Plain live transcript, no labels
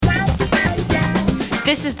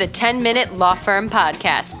This is the 10-Minute Law Firm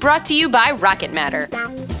Podcast, brought to you by Rocket Matter.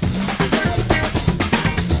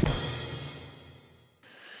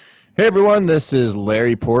 Hey everyone, this is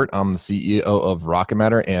Larry Port. I'm the CEO of Rocket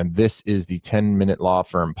Matter, and this is the 10-Minute Law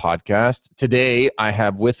Firm Podcast. Today, I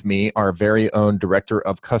have with me our very own Director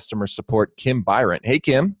of Customer Support, Kim Byron. Hey,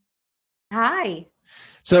 Kim. Hi.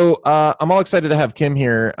 So I'm all excited to have Kim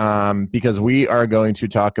here because we are going to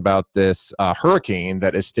talk about this hurricane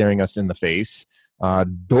that is staring us in the face,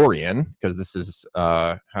 Dorian, because this is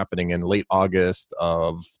happening in late August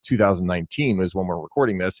of 2019 is when we're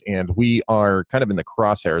recording this, and we are kind of in the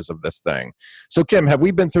crosshairs of this thing. So, Kim, have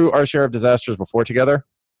we been through our share of disasters before together?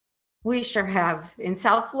 We sure have, in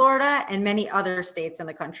South Florida and many other states in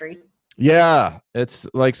the country. Yeah, it's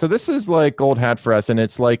like, so this is like old hat for us, and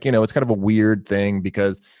it's like, you know, it's kind of a weird thing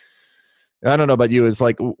because I don't know about you, it's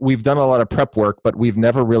like we've done a lot of prep work, but we've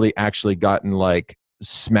never really actually gotten like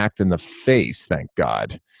smacked in the face, thank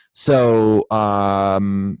God. So, I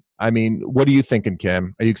mean, what are you thinking,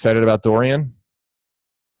 Kim? Are you excited about Dorian?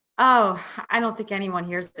 Oh, I don't think anyone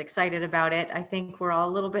here is excited about it. I think we're all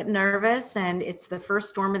a little bit nervous, and it's the first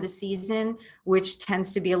storm of the season, which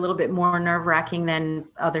tends to be a little bit more nerve-wracking than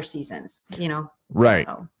other seasons, you know? Right.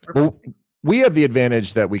 So, well, we have the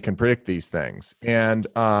advantage that we can predict these things. And,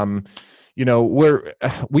 you know,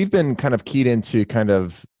 we've been kind of keyed into kind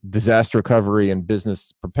of disaster recovery and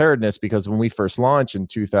business preparedness because when we first launched in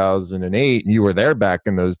 2008, and you were there back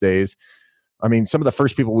in those days, I mean, some of the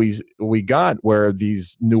first people we got were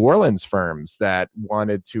these New Orleans firms that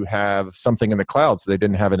wanted to have something in the cloud, so they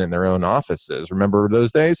didn't have it in their own offices. Remember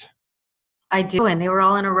those days? I do, and they were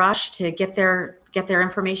all in a rush to get their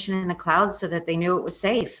information in the cloud so that they knew it was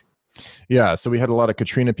safe. Yeah, so we had a lot of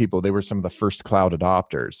Katrina people. They were some of the first cloud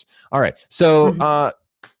adopters. All right, so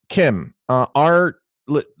Kim, one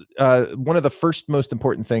of the first most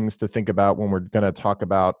important things to think about when we're going to talk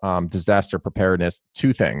about disaster preparedness,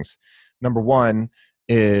 two things. Number one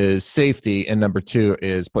is safety, and number two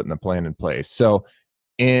is putting the plan in place. So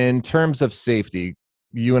in terms of safety,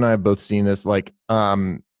 you and I have both seen this, like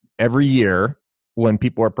every year when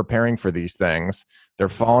people are preparing for these things, they're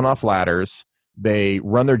falling off ladders, they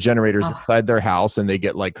run their generators inside their house, and they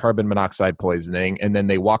get like carbon monoxide poisoning, and then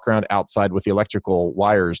they walk around outside with the electrical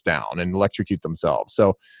wires down and electrocute themselves.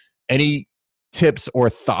 So any tips or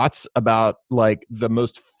thoughts about like the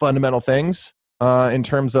most fundamental things in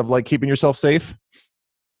terms of like keeping yourself safe?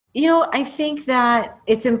 You know, I think that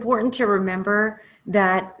it's important to remember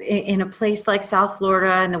that in a place like South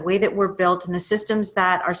Florida and the way that we're built and the systems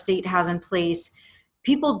that our state has in place,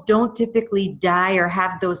 people don't typically die or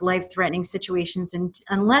have those life-threatening situations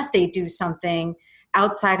unless they do something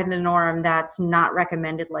outside of the norm that's not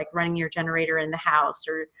recommended, like running your generator in the house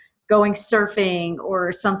or going surfing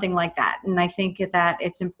or something like that. And I think that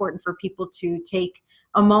it's important for people to take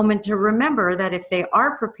a moment to remember that if they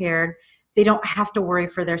are prepared, they don't have to worry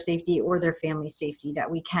for their safety or their family's safety,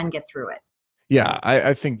 that we can get through it. Yeah,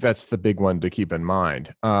 I think that's the big one to keep in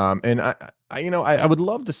mind. And I would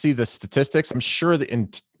love to see the statistics. I'm sure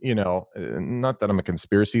that not that I'm a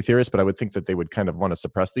conspiracy theorist, but I would think that they would kind of want to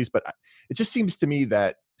suppress these. But it just seems to me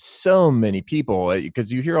that so many people,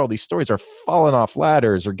 because you hear all these stories, are falling off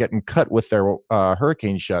ladders or getting cut with their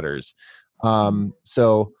hurricane shutters.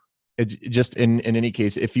 So just in any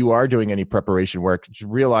case, if you are doing any preparation work, just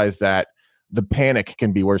realize that the panic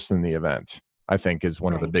can be worse than the event, I think is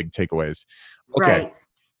one of the big takeaways. Okay. Right.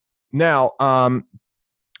 Now,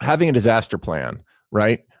 having a disaster plan,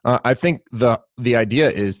 right? I think the idea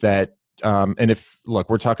is that, and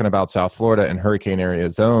we're talking about South Florida and hurricane area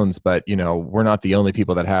zones, but, you know, we're not the only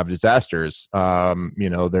people that have disasters. You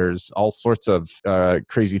know, there's all sorts of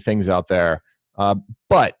crazy things out there.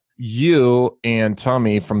 But you and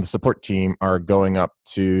Tommy from the support team are going up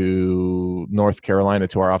to North Carolina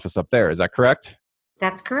to our office up there. Is that correct?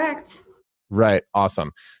 That's correct. Right.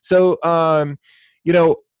 Awesome. So, you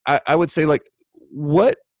know, I would say, like,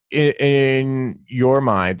 what in your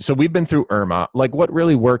mind, so we've been through Irma, like what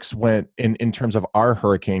really works when in terms of our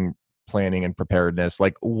hurricane planning and preparedness,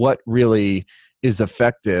 like what really is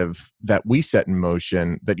effective that we set in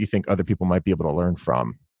motion that you think other people might be able to learn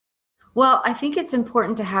from? Well, I think it's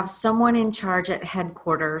important to have someone in charge at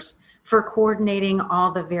headquarters for coordinating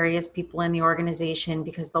all the various people in the organization,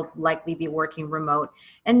 because they'll likely be working remote,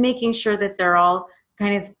 and making sure that they're all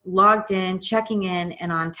kind of logged in, checking in,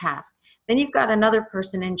 and on task. Then you've got another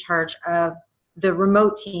person in charge of the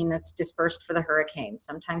remote team that's dispersed for the hurricane.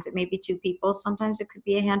 Sometimes it may be 2 people, sometimes it could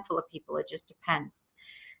be a handful of people. It just depends.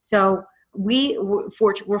 So we're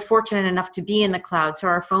fortunate enough to be in the cloud. So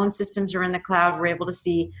our phone systems are in the cloud. We're able to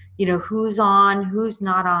see, who's on, who's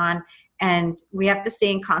not on. And we have to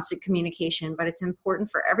stay in constant communication, but it's important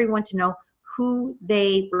for everyone to know who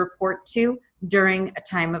they report to during a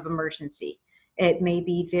time of emergency. It may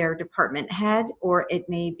be their department head, or it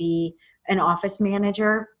may be an office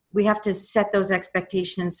manager. We have to set those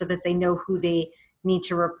expectations so that they know who they need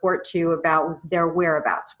to report to about their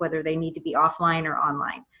whereabouts, whether they need to be offline or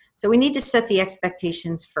online. So we need to set the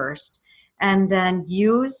expectations first, and then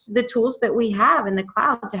use the tools that we have in the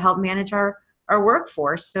cloud to help manage our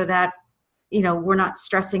workforce so that, we're not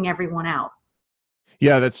stressing everyone out.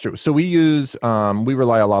 Yeah, that's true. So we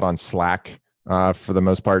rely a lot on Slack for the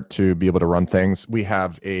most part to be able to run things. We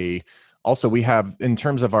have in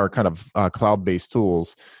terms of our kind of cloud-based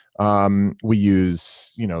tools, we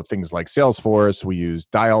use, things like Salesforce. We use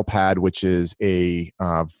Dialpad, which is a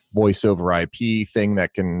voice over IP thing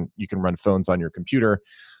that you can run phones on your computer.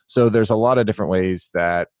 So there's a lot of different ways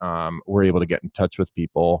that we're able to get in touch with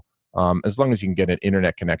people, as long as you can get an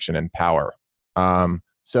internet connection and power.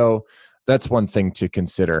 So that's one thing to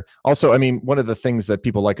consider. Also, I mean, one of the things that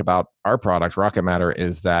people like about our product, Rocket Matter,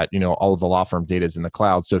 is that, all of the law firm data is in the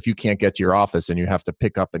cloud. So if you can't get to your office and you have to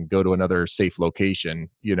pick up and go to another safe location,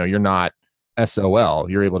 you're not SOL.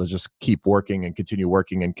 You're able to just keep working and continue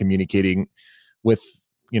working and communicating with,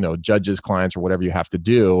 judges, clients, or whatever you have to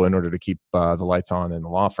do in order to keep the lights on in the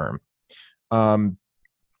law firm.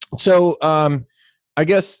 So I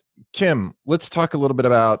guess, Kim, let's talk a little bit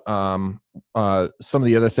about some of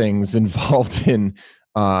the other things involved in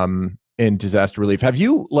disaster relief. Have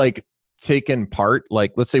you taken part?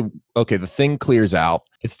 Let's say, okay, the thing clears out.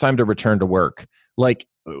 It's time to return to work.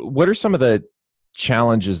 What are some of the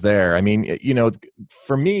challenges there? I mean,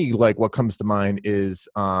 for me, what comes to mind is,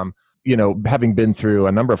 having been through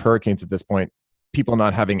a number of hurricanes at this point, people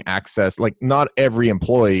not having access. Not every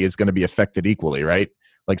employee is going to be affected equally, right?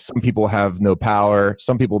 Some people have no power,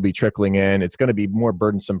 some people will be trickling in. It's going to be more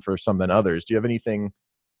burdensome for some than others. Do you have anything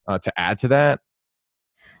to add to that?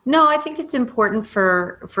 No, I think it's important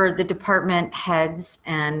for the department heads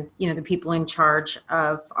and, the people in charge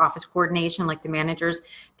of office coordination, like the managers,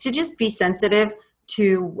 to just be sensitive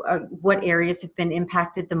to what areas have been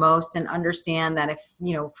impacted the most, and understand that if,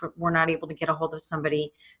 we're not able to get a hold of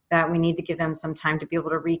somebody, that we need to give them some time to be able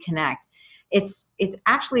to reconnect. It's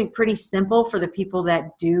actually pretty simple for the people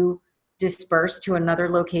that do disperse to another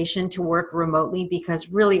location to work remotely, because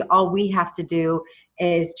really all we have to do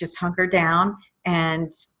is just hunker down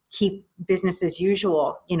and keep business as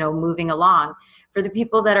usual, moving along. For the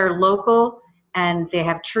people that are local and they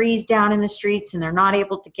have trees down in the streets and they're not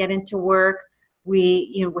able to get into work,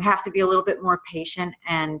 we have to be a little bit more patient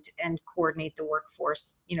and coordinate the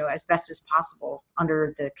workforce, as best as possible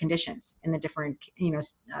under the conditions in the different,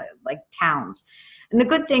 towns. And the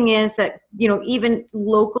good thing is that, even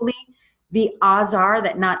locally, the odds are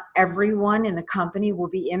that not everyone in the company will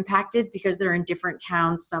be impacted, because they're in different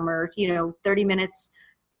towns. Some are, 30 minutes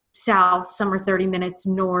south, some are 30 minutes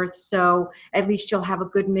north. So at least you'll have a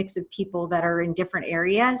good mix of people that are in different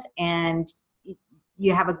areas, and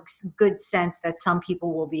you have a good sense that some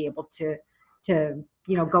people will be able to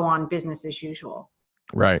go on business as usual.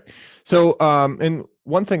 Right. So, and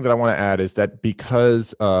one thing that I want to add is that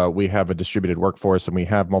because we have a distributed workforce and we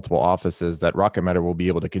have multiple offices, that Rocket Matter will be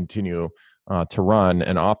able to continue to run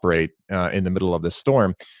and operate in the middle of this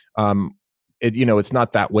storm. It's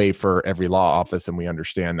not that way for every law office, and we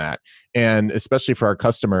understand that. And especially for our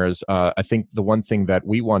customers, I think the one thing that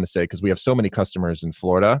we want to say, because we have so many customers in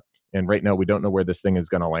Florida, and right now we don't know where this thing is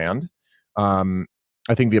going to land. I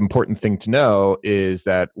think the important thing to know is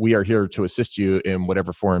that we are here to assist you in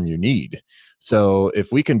whatever form you need. So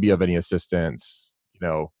if we can be of any assistance,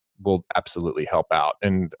 we'll absolutely help out.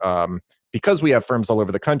 And because we have firms all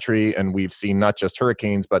over the country, and we've seen not just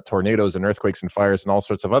hurricanes, but tornadoes and earthquakes and fires and all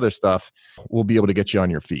sorts of other stuff, we'll be able to get you on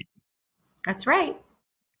your feet. That's right.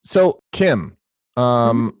 So, Kim,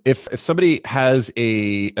 if somebody has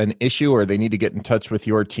an issue or they need to get in touch with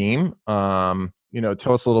your team,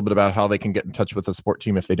 tell us a little bit about how they can get in touch with the support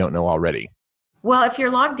team if they don't know already. Well, if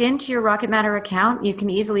you're logged into your Rocket Matter account, you can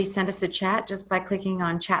easily send us a chat just by clicking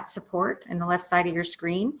on chat support in the left side of your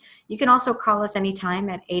screen. You can also call us anytime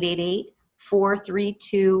at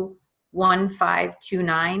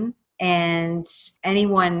 888-432-1529. And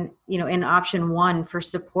anyone, in option 1 for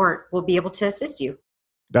support will be able to assist you.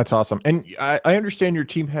 That's awesome. And I understand your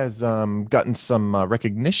team has gotten some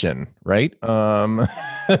recognition, right?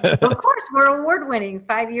 Of course, we're award-winning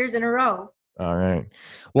 5 years in a row. All right.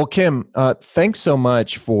 Well, Kim, thanks so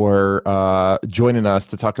much for joining us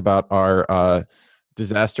to talk about our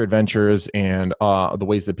disaster adventures and the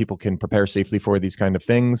ways that people can prepare safely for these kind of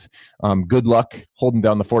things. Good luck holding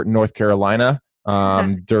down the fort in North Carolina.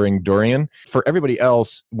 during Dorian. For everybody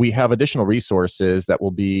else, we have additional resources that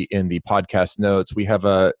will be in the podcast notes. We have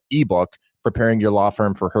a ebook, Preparing Your Law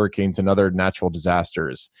Firm for Hurricanes and Other Natural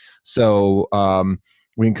Disasters. So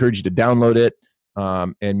we encourage you to download it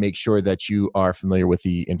and make sure that you are familiar with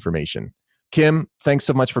the information. Kim, thanks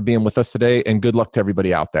so much for being with us today, and good luck to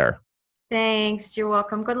everybody out there. Thanks. You're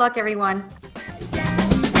welcome. Good luck, everyone.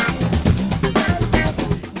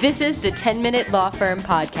 This is the 10-Minute Law Firm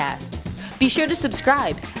Podcast. Be sure to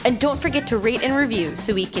subscribe and don't forget to rate and review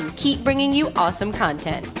so we can keep bringing you awesome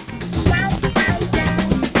content.